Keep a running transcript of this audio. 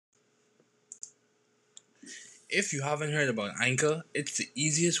If you haven't heard about Anchor, it's the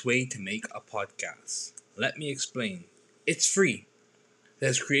easiest way to make a podcast. Let me explain. It's free.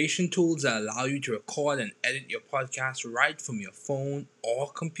 There's creation tools that allow you to record and edit your podcast right from your phone or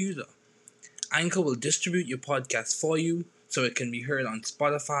computer. Anchor will distribute your podcast for you so it can be heard on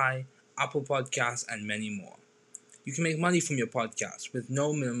Spotify, Apple Podcasts, and many more. You can make money from your podcast with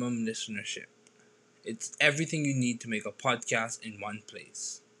no minimum listenership. It's everything you need to make a podcast in one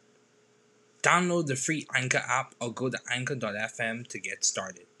place. Download the free Anchor app or go to anchor.fm to get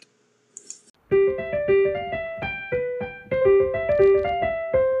started.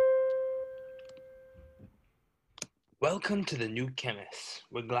 Welcome to the new Chemist.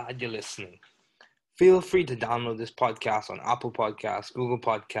 We're glad you're listening. Feel free to download this podcast on Apple Podcasts, Google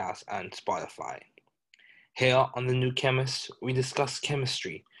Podcasts, and Spotify. Here on the new Chemist, we discuss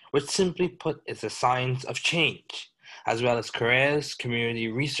chemistry, which simply put is the science of change, as well as careers, community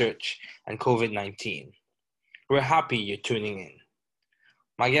research, and COVID-19. We're happy you're tuning in.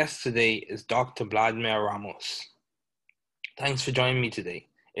 My guest today is Dr. Bladmir Ramos. Thanks for joining me today.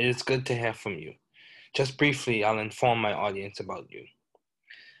 It is good to hear from you. Just briefly, I'll inform my audience about you.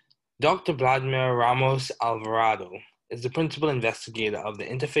 Dr. Bladmir Ramos-Alvarado is the principal investigator of the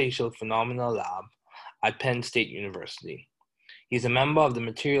Interfacial Phenomena Lab at Penn State University. He's a member of the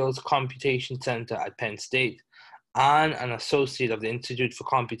Materials Computation Center at Penn State and an associate of the Institute for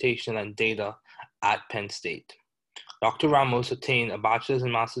Computation and Data at Penn State. Dr. Ramos obtained a bachelor's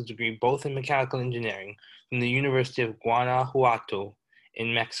and master's degree both in mechanical engineering from the University of Guanajuato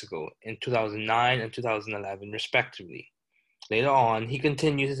in Mexico in 2009 and 2011, respectively. Later on, he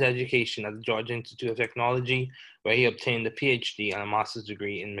continued his education at the Georgia Institute of Technology, where he obtained a PhD and a master's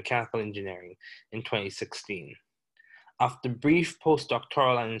degree in mechanical engineering in 2016. After brief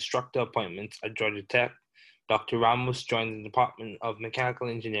postdoctoral and instructor appointments at Georgia Tech, Dr. Ramos joined the Department of Mechanical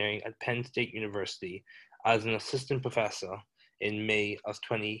Engineering at Penn State University as an assistant professor in May of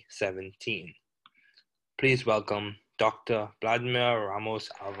 2017. Please welcome Dr. Bladmir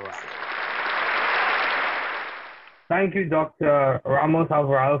Ramos-Alvarado. Thank you, Dr.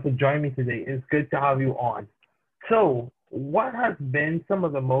 Ramos-Alvarado, for joining me today. It's good to have you on. So, what has been some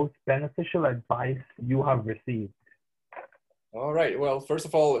of the most beneficial advice you have received? All right. Well, first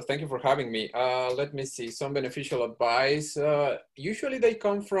of all, thank you for having me. Let me see, some beneficial advice. Usually they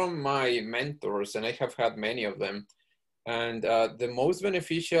come from my mentors, and I have had many of them. And the most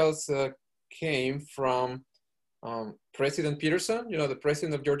beneficials came from President Peterson, the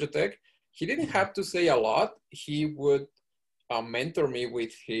president of Georgia Tech. He didn't have to say a lot. He would mentor me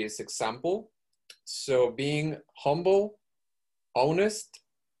with his example. So being humble, honest,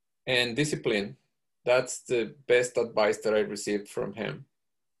 and disciplined. That's the best advice that I received from him.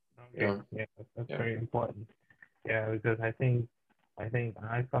 Okay. Yeah, that's very important. Yeah, because I think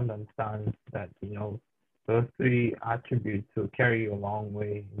I come to understand that, those three attributes will carry you a long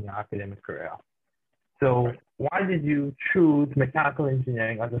way in your academic career. So why did you choose mechanical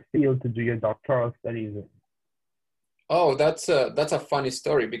engineering as a field to do your doctoral studies in? Oh, that's a funny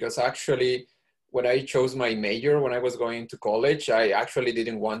story, because actually when I chose my major when I was going to college, I actually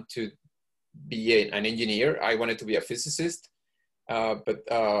didn't want to be an engineer. I wanted to be a physicist, but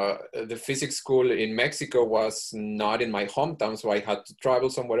the physics school in Mexico was not in my hometown, so I had to travel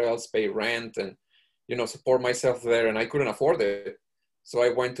somewhere else, pay rent, and support myself there, and I couldn't afford it. So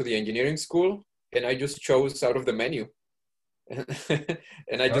I went to the engineering school, and I just chose out of the menu,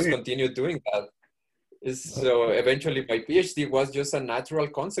 and I just continued doing that. So eventually, my PhD was just a natural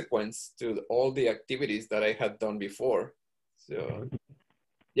consequence to all the activities that I had done before. So.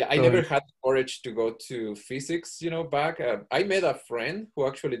 Yeah, I never had the courage to go to physics, back. I met a friend who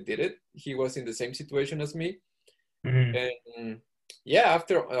actually did it. He was in the same situation as me. Mm-hmm. And yeah,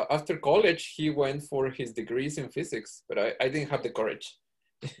 after college, he went for his degrees in physics, but I didn't have the courage.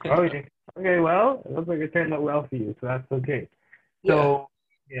 Okay, well, it looks like it turned out well for you, so that's okay. So,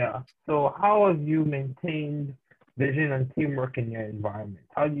 so how have you maintained vision and teamwork in your environment?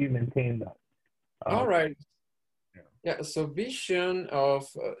 How do you maintain that? All right. Yeah, so vision of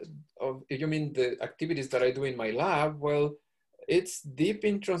you mean the activities that I do in my lab? Well, it's deep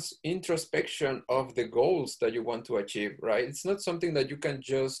introspection of the goals that you want to achieve, right? It's not something that you can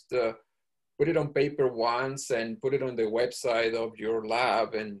just put it on paper once and put it on the website of your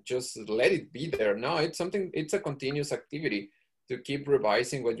lab and just let it be there. No, it's a continuous activity to keep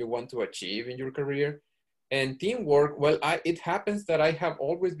revising what you want to achieve in your career. And teamwork, well, it happens that I have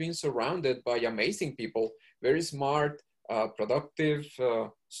always been surrounded by amazing people, very smart, productive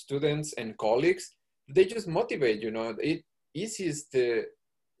students and colleagues. They just motivate, it eases the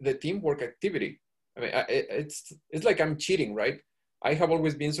teamwork activity. I mean, it's like I'm cheating, right? I have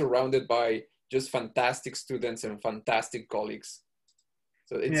always been surrounded by just fantastic students and fantastic colleagues.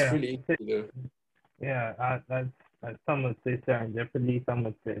 So it's Yeah, really easy to do. yeah. Some would say serendipity, some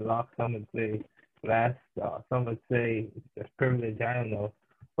would say luck, some would say blessed, some would say it's just privilege. I don't know,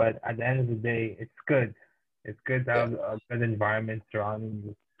 but at the end of the day, it's good. It's good to Yeah, have a good environment surrounding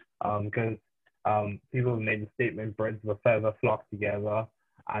you, because people have made the statement, "Birds of a feather flock together,"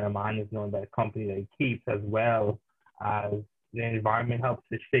 and a man is known by the company that he keeps, as well as the environment helps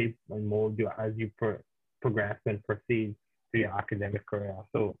to shape and mold you as you progress and proceed to your academic career.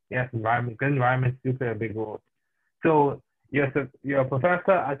 So yes, good environments do play a big role. So you're a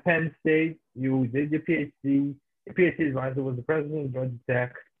professor at Penn State. You did your PhD. Your PhD advisor was the president of Georgia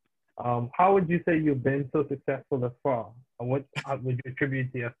Tech. How would you say you've been so successful thus far? And what would you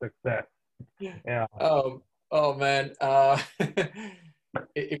attribute to your success? Yeah. oh man,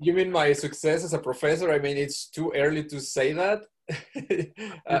 if you mean my success as a professor, I mean, it's too early to say that.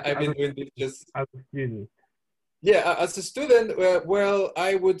 I've been doing this just, As a student. yeah, as a student, well,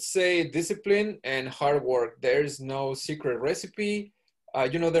 I would say discipline and hard work. There's no secret recipe.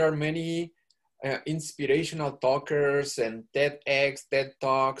 There are many inspirational talkers and TEDx, TED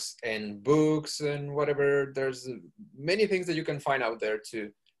Talks, and books and whatever. There's many things that you can find out there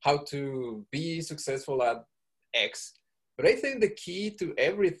to how to be successful at X. But I think the key to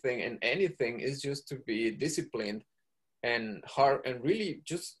everything and anything is just to be disciplined and hard and really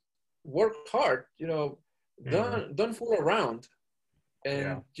just work hard. Mm, Don't fool around,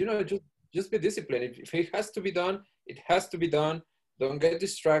 yeah. and just be disciplined. If it has to be done, it has to be done. Don't get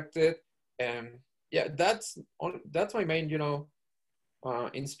distracted. And yeah, that's my main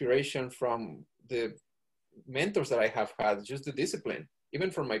inspiration from the mentors that I have had. Just the discipline,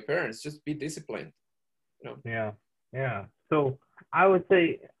 even from my parents. Just be disciplined. Yeah. Yeah. So I would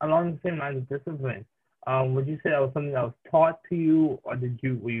say along the same lines of discipline, would you say that was something that was taught to you, or do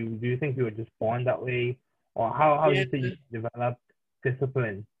you think you were just born that way, or how would Yeah, you say you developed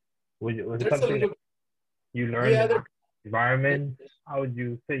discipline? Was it there's a something that little. you learned Yeah, in that environment? How would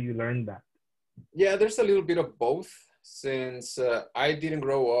you say you learned that? yeah, there's a little bit of both. Since I didn't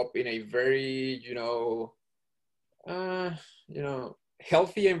grow up in a very uh,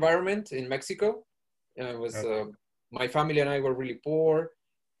 healthy environment in Mexico. It was Okay. my family and I were really poor,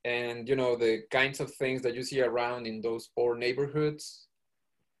 and the kinds of things that you see around in those poor neighborhoods.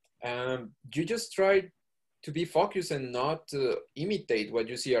 You just try to be focused and not imitate what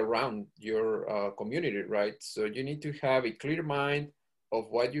you see around your community, right? So you need to have a clear mind of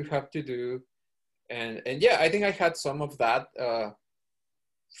what you have to do, and yeah, I think I had some of that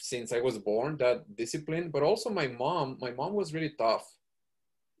since I was born, that discipline. But also my mom was really tough,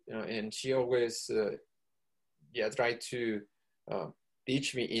 and she always yeah tried to uh,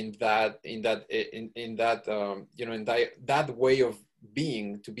 teach me in that way of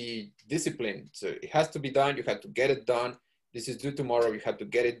being, to be disciplined. So it has to be done. You have to get it done. This is due tomorrow. You have to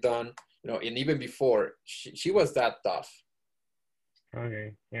get it done. And even before, she was that tough.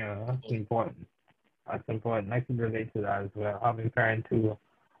 Okay. Yeah, that's important. That's important. I can relate to that as well. Having parents who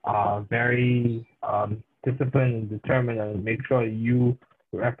are very disciplined and determined, and make sure you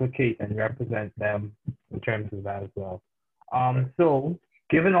replicate and represent them in terms of that as well. Right. So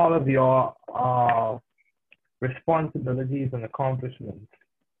given all of your responsibilities and accomplishments,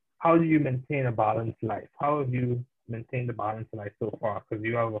 how do you maintain a balanced life? How have you maintained a balanced life so far? Because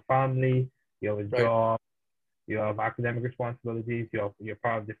you have a family, you have a Right. job, you have academic responsibilities, you're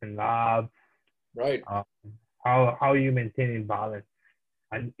part of different labs. Right. Um, how are you maintaining balance?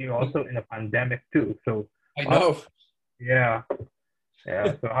 And you're also in a pandemic too. So I uh, know. yeah,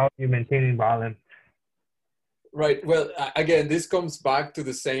 yeah. So how are you maintaining balance? Right. Well, again, this comes back to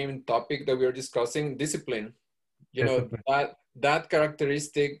the same topic that we were discussing: discipline. Discipline. That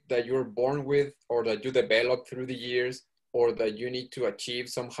characteristic that you're born with, or that you develop through the years, or that you need to achieve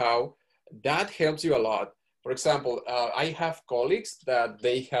somehow, that helps you a lot. For example, I have colleagues that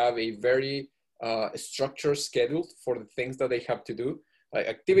they have a very structured schedule for the things that they have to do. Like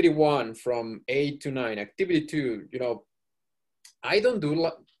activity 1 from 8 to 9, activity 2. I don't do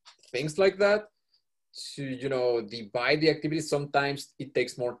things like that to divide the activities. Sometimes it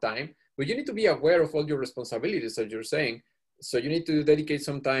takes more time, but you need to be aware of all your responsibilities, as you're saying. So you need to dedicate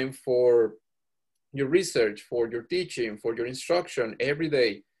some time for your research, for your teaching, for your instruction every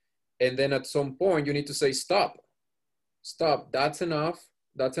day. And then at some point you need to say stop, that's enough.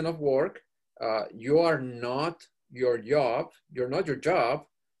 That's enough work. You are not your job. You're not your job.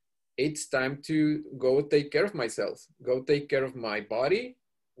 It's time to go take care of myself, go take care of my body,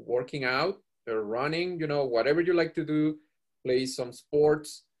 working out or running, whatever you like to do, play some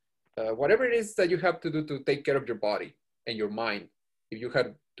sports, whatever it is that you have to do to take care of your body and your mind. If you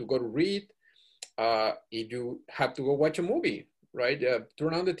have to go to read, if you have to go watch a movie, right?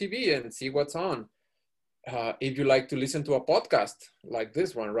 Turn on the TV and see what's on. If you like to listen to a podcast like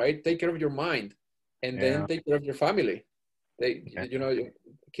this one, right? Take care of your mind, and then Yeah. take care of your family. They, Yeah.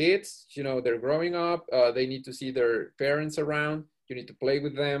 kids, they're growing up. They need to see their parents around. You need to play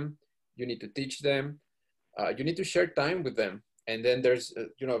with them. You need to teach them. You need to share time with them. And then there's,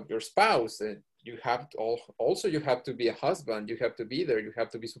 your spouse. And you have to also you have to be a husband. You have to be there. You have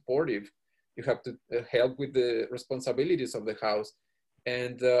to be supportive. You have to help with the responsibilities of the house.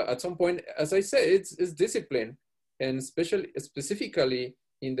 And at some point, as I said, it's discipline. And specifically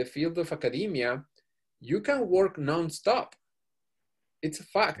in the field of academia, you can work nonstop. It's a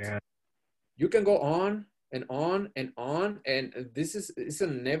fact. Yeah. You can go on and on and on, and it's a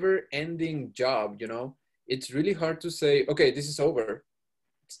never-ending job. It's really hard to say, okay, this is over.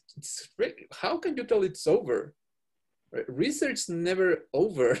 How can you tell it's over? Right? Research never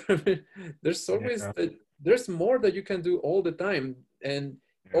over. There's always Yeah. there's more that you can do all the time, and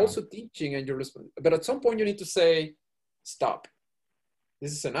Yeah. also teaching and your but at some point you need to say, stop.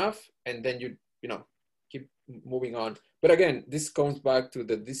 This is enough, and then you keep moving on. But again, this comes back to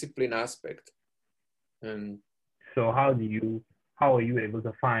the discipline aspect. And So how are you able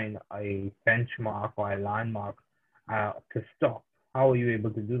to find a benchmark or a landmark to stop? How are you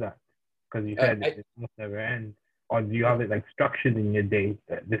able to do that? Because you said it must never end. Or do you have it like structured in your day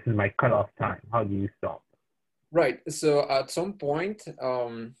that this is my cutoff time? How do you stop? right. So at some point,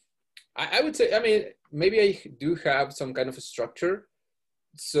 I would say, I mean, maybe I do have some kind of a structure.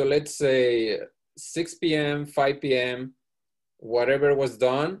 So let's say 6 p.m., 5 p.m., whatever was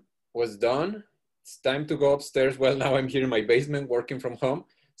done was done. It's time to go upstairs. Well, now I'm here in my basement working from home.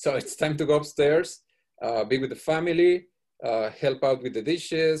 So it's time to go upstairs, be with the family, help out with the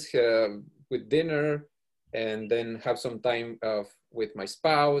dishes, with dinner, and then have some time with my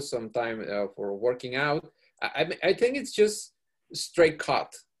spouse, some time for working out. I think it's just straight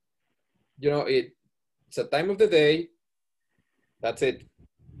cut. It's a time of the day. That's it.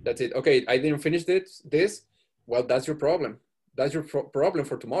 That's it. Okay, I didn't finish this. Well, that's your problem. That's your problem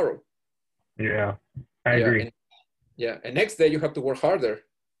for tomorrow. Yeah, I agree. And next day you have to work harder.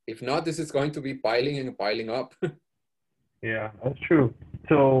 If not, this is going to be piling and piling up. Yeah, that's true.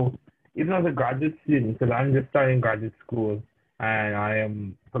 So even as a graduate student, because I'm just starting graduate school and I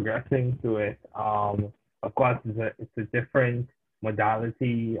am progressing through it, of course it's a different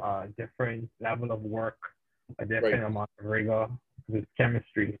modality, different level of work, a different Right. amount of rigor with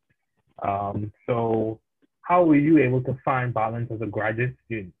chemistry. So how were you able to find balance as a graduate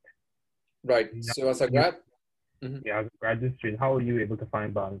student? Right. So as a grad, Yeah, as a graduate student, how were you able to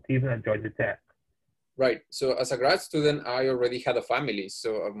find balance, even at Georgia Tech? right. So as a grad student, I already had a family. So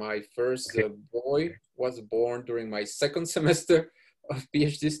my first boy was born during my second semester of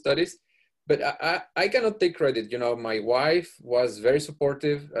PhD studies. But I cannot take credit. My wife was very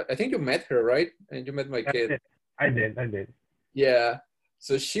supportive. I think you met her, right? And you met my kid. I did. Yeah.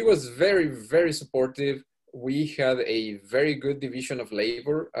 So she was very, very supportive. We had a very good division of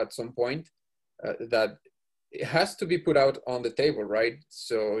labor at some point that it has to be put out on the table, right?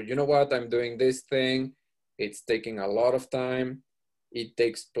 So, you know what? I'm doing this thing. It's taking a lot of time. It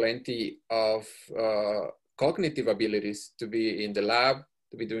takes plenty of cognitive abilities to be in the lab,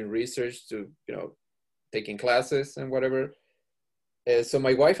 to be doing research, to, taking classes and whatever. So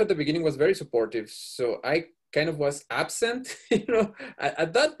my wife at the beginning was very supportive. So I kind of was absent,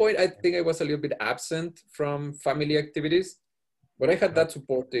 at that point, I think I was a little bit absent from family activities, but I had that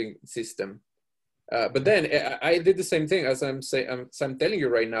supporting system. But then I did the same thing as I'm telling you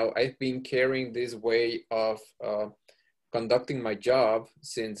right now. I've been carrying this way of conducting my job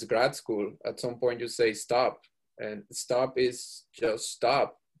since grad school. At some point you say stop, and stop is just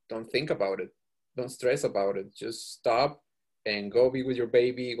stop. Don't think about it. Don't stress about it. Just stop and go be with your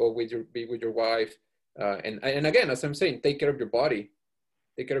baby, be with your wife. And again, as I'm saying, take care of your body,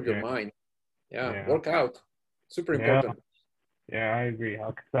 take care of your mind. Yeah. Work out. Super important. Yeah, I agree.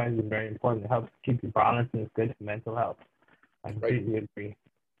 Exercise is very important. It helps keep you balanced and it's good for mental health. I completely agree.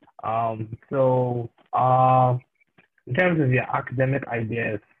 So in terms of your academic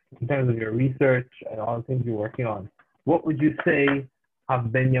ideas, in terms of your research and all the things you're working on, what would you say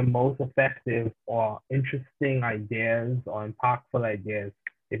have been your most effective or interesting ideas or impactful ideas?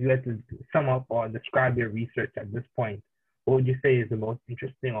 If you had to sum up or describe your research at this point, what would you say is the most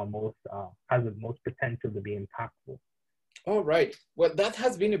interesting or most has the most potential to be impactful? Oh, right. Well, that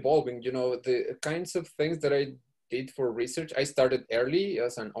has been evolving. The kinds of things that I did for research, I started early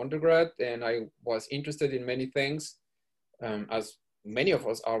as an undergrad, and I was interested in many things. As many of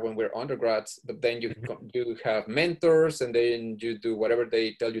us are when we're undergrads, but then you have mentors and then you do whatever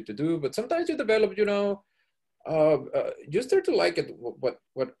they tell you to do. But sometimes you develop, you start to like it,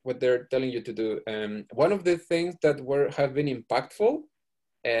 what they're telling you to do. And one of the things that have been impactful,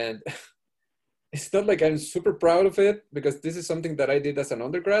 and it's not like I'm super proud of it because this is something that I did as an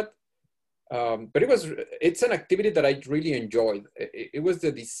undergrad. But it's an activity that I really enjoyed. It was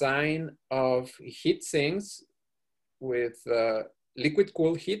the design of heat sinks with liquid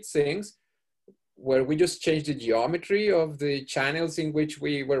cooled heat sinks, where we just changed the geometry of the channels in which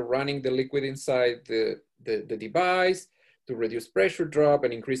we were running the liquid inside the device to reduce pressure drop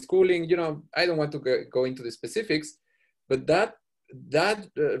and increase cooling. I don't want to go into the specifics, but that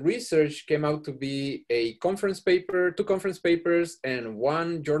research came out to be a conference paper, 2 conference papers, and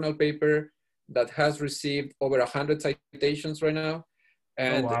 1 journal paper that has received over 100 citations right now.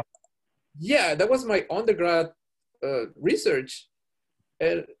 And wow. Yeah, that was my undergrad research.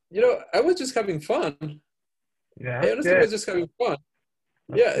 And, I was just having fun. Yeah, I honestly was just having fun.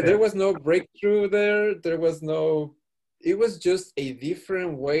 There was no breakthrough there. It was just a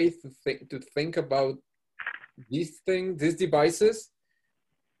different way to think about these devices.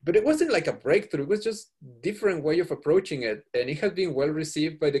 But it wasn't like a breakthrough. It was just different way of approaching it. And it has been well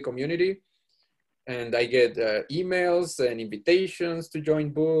received by the community. And I get emails and invitations to join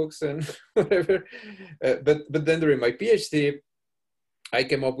books and whatever. But then during my PhD, I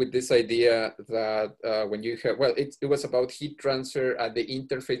came up with this idea that when you have, it was about heat transfer at the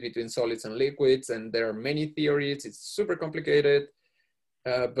interface between solids and liquids. And there are many theories. It's super complicated.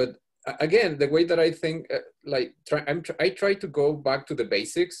 But again, the way that I think, I try to go back to the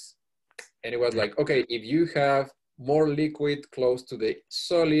basics. And it was like, okay, if you have more liquid close to the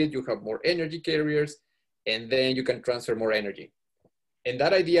solid, you have more energy carriers, and then you can transfer more energy. And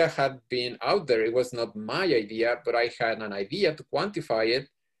that idea had been out there. It was not my idea, but I had an idea to quantify it.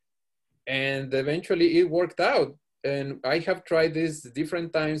 And eventually it worked out. And I have tried this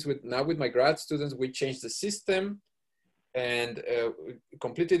different times with my grad students. We changed the system and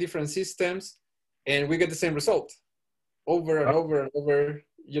completely different systems, and we get the same result over and over and over.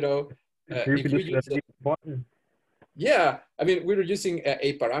 Yeah, I mean, we were using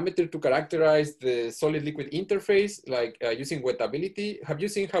a parameter to characterize the solid-liquid interface, like using wettability. Have you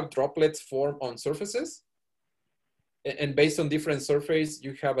seen how droplets form on surfaces? And based on different surface,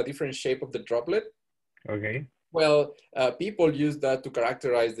 you have a different shape of the droplet. Okay. Well, people use that to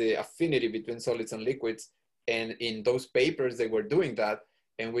characterize the affinity between solids and liquids. And in those papers, they were doing that.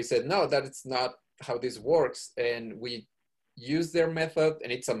 And we said, no, that's not how this works. And we use their method,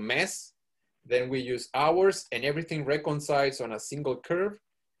 and it's a mess. Then we use ours, and everything reconciles on a single curve.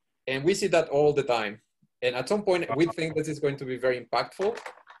 And we see that all the time. And at some point, we think this is going to be very impactful.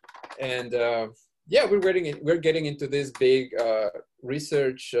 And we're getting into this big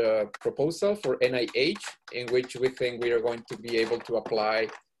research proposal for NIH, in which we think we are going to be able to apply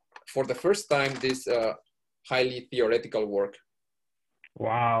for the first time this highly theoretical work.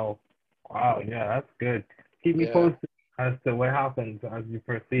 Wow. Yeah, that's good. Keep me posted as to what happens as you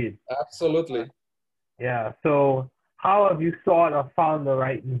proceed. Absolutely. Yeah. So how have you sort of found the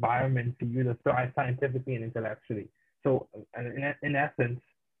right environment for you to thrive scientifically and intellectually? So in essence,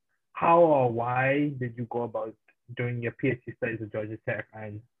 how or why did you go about doing your PhD studies at Georgia Tech,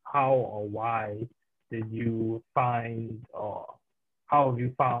 and how or why did you find, or how have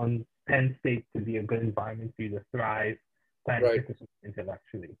you found Penn State to be a good environment for you to thrive scientifically and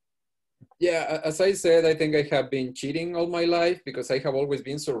intellectually? Yeah, as I said, I think I have been cheating all my life because I have always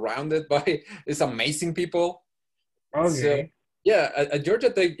been surrounded by these amazing people. Okay. So, at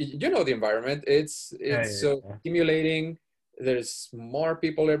Georgia Tech, the environment. It's so stimulating. There's more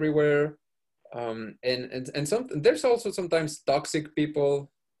people everywhere, and there's also sometimes toxic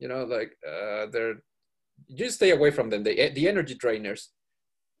people. Just stay away from them. The energy drainers.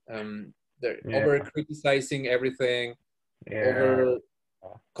 They're over criticizing everything. Over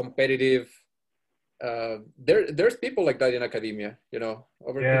competitive. There's people like that in academia.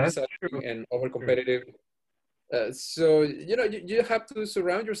 Over criticizing and over competitive. So you have to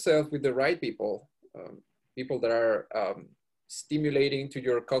surround yourself with the right people. People that are stimulating to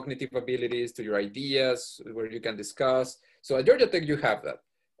your cognitive abilities, to your ideas, where you can discuss. So at Georgia Tech, you have that.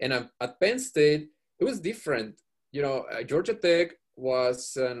 And at Penn State, it was different. Georgia Tech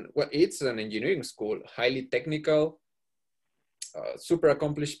it's an engineering school, highly technical, super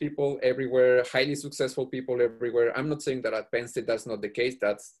accomplished people everywhere, highly successful people everywhere. I'm not saying that at Penn State, that's not the case.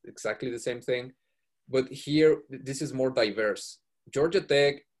 That's exactly the same thing. But here, this is more diverse. Georgia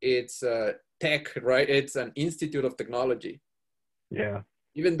Tech, it's tech, right? It's an institute of technology. Yeah.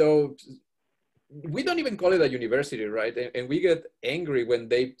 Even though we don't even call it a university, right? And we get angry when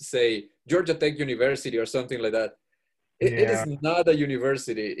they say Georgia Tech University or something like that. It is Yeah. not a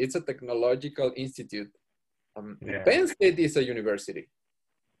university. It's a technological institute. Yeah. Penn State is a university.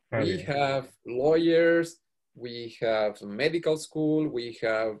 We Okay. have lawyers, we have medical school, we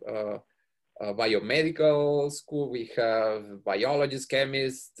have a biomedical school, we have biologists,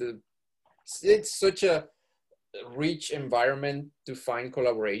 chemists. It's such a rich environment to find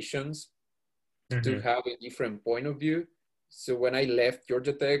collaborations, to Mm-hmm. have a different point of view. So when I left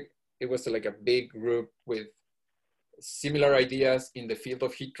Georgia Tech, it was like a big group with similar ideas in the field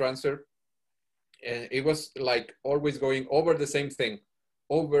of heat transfer. And it was like always going over the same thing,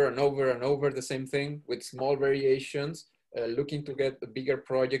 over and over and over the same thing with small variations, looking to get bigger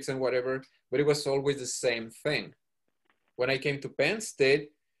projects and whatever, but it was always the same thing. When I came to Penn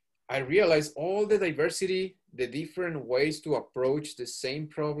State, I realized all the diversity, the different ways to approach the same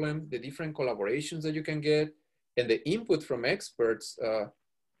problem, the different collaborations that you can get, and the input from experts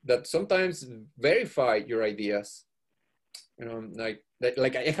that sometimes verify your ideas. You know,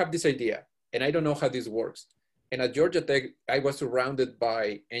 like I have this idea and I don't know how this works. And at Georgia Tech, I was surrounded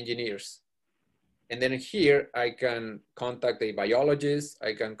by engineers. And then here I can contact a biologist,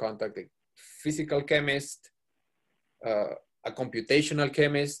 I can contact a physical chemist, a computational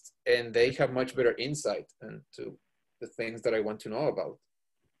chemist, and they have much better insight into the things that I want to know about.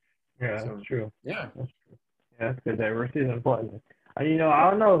 Yeah, So, that's true. yeah. That's true. Yeah, that's good. Diversity is important. And I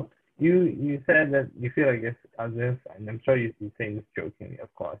don't know. You said that you feel like it's as if, and I'm sure you're saying this jokingly,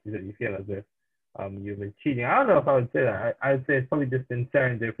 of course. You said you feel as if you've been cheating. I don't know if I would say that. I'd say it's probably just been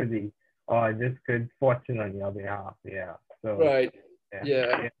serendipity or just good fortune on your behalf. Yeah. So Right. yeah,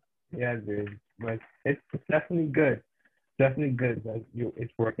 Yeah. yeah, yeah, dude. But it's definitely good. Definitely good that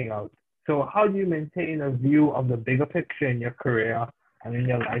it's working out. So how do you maintain a view of the bigger picture in your career and in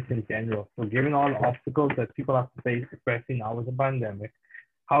your life in general? So given all the obstacles that people have to face, especially now with the pandemic,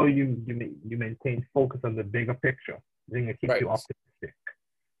 how you maintain focus on the bigger picture, thing that keeps Right. you optimistic.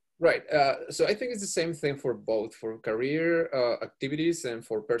 Right. So I think it's the same thing for both, for career activities and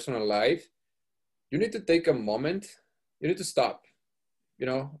for personal life. You need to take a moment. You need to stop. You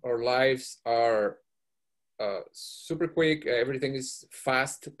know, our lives are super quick. Everything is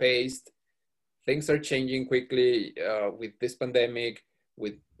fast paced. Things are changing quickly with this pandemic,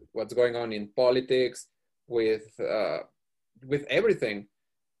 with what's going on in politics, with everything.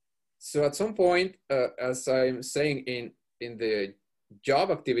 So at some point, as I'm saying in the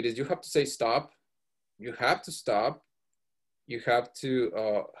job activities, you have to say stop. You have to stop. You have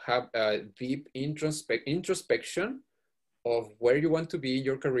to have a deep introspection of where you want to be in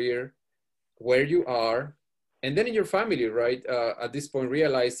your career, where you are, and then in your family, right? At this point,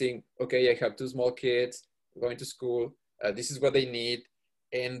 realizing, okay, I have two small kids going to school. This is what they need.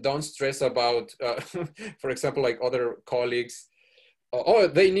 And don't stress about, for example, like other colleagues, oh,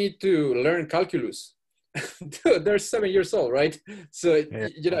 they need to learn calculus. They're 7 years old, right? So,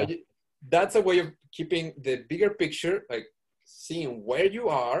 Yeah. that's a way of keeping the bigger picture, like seeing where you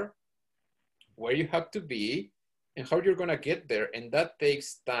are, where you have to be, and how you're going to get there. And that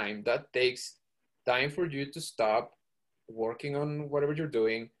takes time. That takes time for you to stop working on whatever you're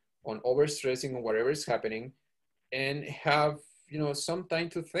doing, on overstressing on whatever is happening, and have, some time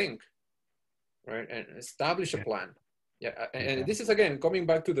to think, right? And establish a Yeah. plan. Yeah. And Yeah. this is, again, coming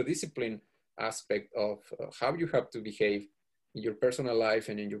back to the discipline aspect of how you have to behave in your personal life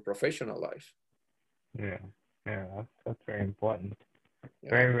and in your professional life. Yeah. Yeah. That's very important. Yeah.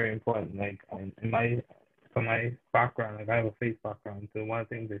 Very, very important. Like from my background, like I have a faith background. So one of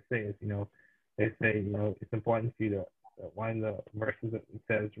the things they say is, they say, it's important for you to one of the verses that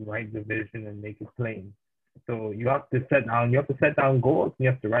says, write the vision and make it plain. So you have to set down goals, you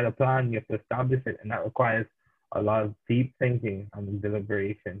have to write a plan, you have to establish it, and that requires a lot of deep thinking and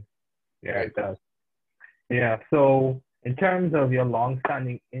deliberation. Yeah, Right. it does. Yeah. So in terms of your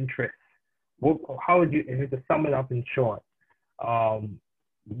long-standing interests, how would you, if you could sum it up in short,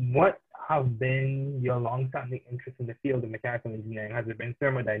 what have been your long-standing interest in the field of mechanical engineering? Has it been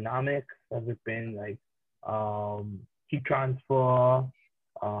thermodynamics? Has it been like heat transfer,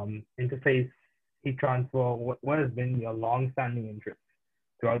 interface heat transfer? What has been your long-standing interest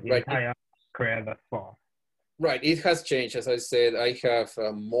throughout the Right. entire career thus far? Right. It has changed. As I said, I have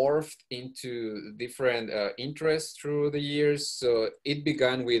morphed into different interests through the years. So it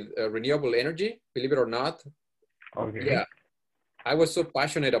began with renewable energy, believe it or not. Okay. Yeah. I was so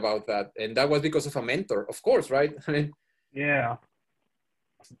passionate about that. And that was because of a mentor, of course, right? I mean, Yeah.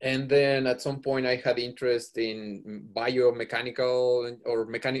 and then at some point I had interest in biomechanical or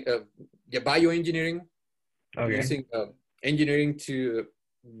bioengineering, Okay. using engineering to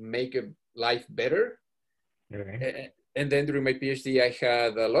make life better. Okay. And then during my PhD, I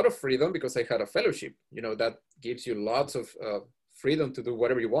had a lot of freedom because I had a fellowship. That gives you lots of freedom to do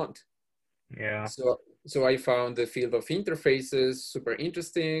whatever you want. Yeah. So I found the field of interfaces super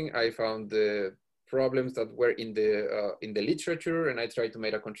interesting. I found the problems that were in the literature, and I tried to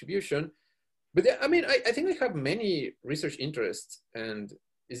make a contribution. But yeah, I mean, I think I have many research interests, and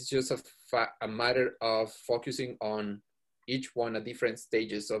it's just a matter of focusing on each one at different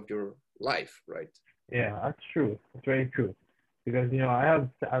stages of your life, right? Yeah, that's true. That's very true. Because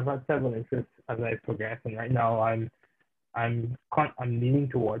I've had several interests as I progress, and right now I'm leaning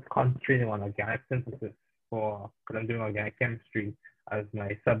towards concentrating on organic synthesis because I'm doing organic chemistry as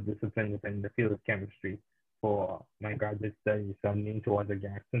my subdiscipline within the field of chemistry for my graduate studies. So I'm leaning towards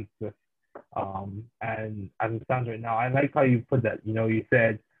organic synthesis. And as it stands right now, I like how you put that. You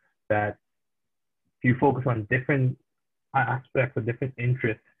said that you focus on different aspects of different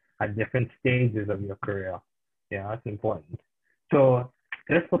interests at different stages of your career. Yeah, that's important. So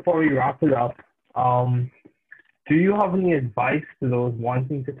just before we wrap it up, do you have any advice to those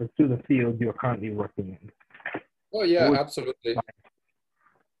wanting to pursue the field you're currently working in? Oh yeah, absolutely.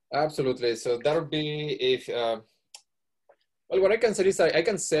 Absolutely. So that would be well, what I can say is I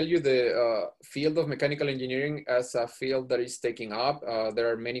can sell you the field of mechanical engineering as a field that is taking up.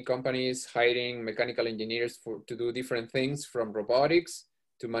 There are many companies hiring mechanical engineers to do different things, from robotics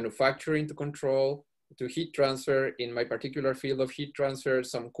to manufacturing to control to heat transfer. In my particular field of heat transfer,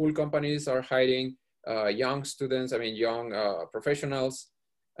 some cool companies are hiring young students, young professionals,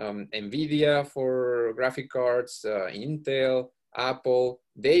 NVIDIA for graphic cards, Intel, Apple,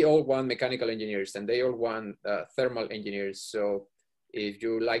 they all want mechanical engineers and they all want thermal engineers. So if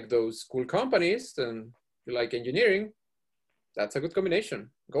you like those cool companies and you like engineering, that's a good combination.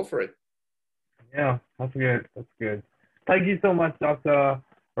 Go for it. Yeah, that's good. That's good. Thank you so much, Dr.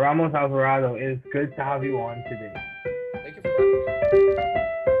 Ramos-Alvarado. It's good to have you on today. Thank you for having me.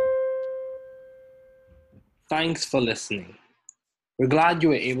 Thanks for listening. We're glad you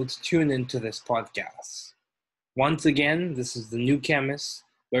were able to tune into this podcast. Once again, this is The New Chemist,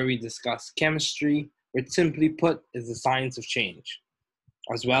 where we discuss chemistry, which simply put is the science of change,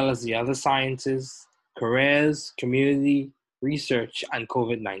 as well as the other sciences, careers, community, research, and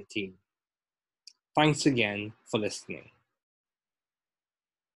COVID-19. Thanks again for listening.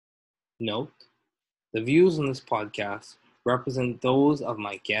 Note, the views on this podcast represent those of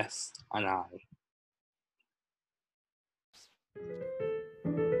my guests and I.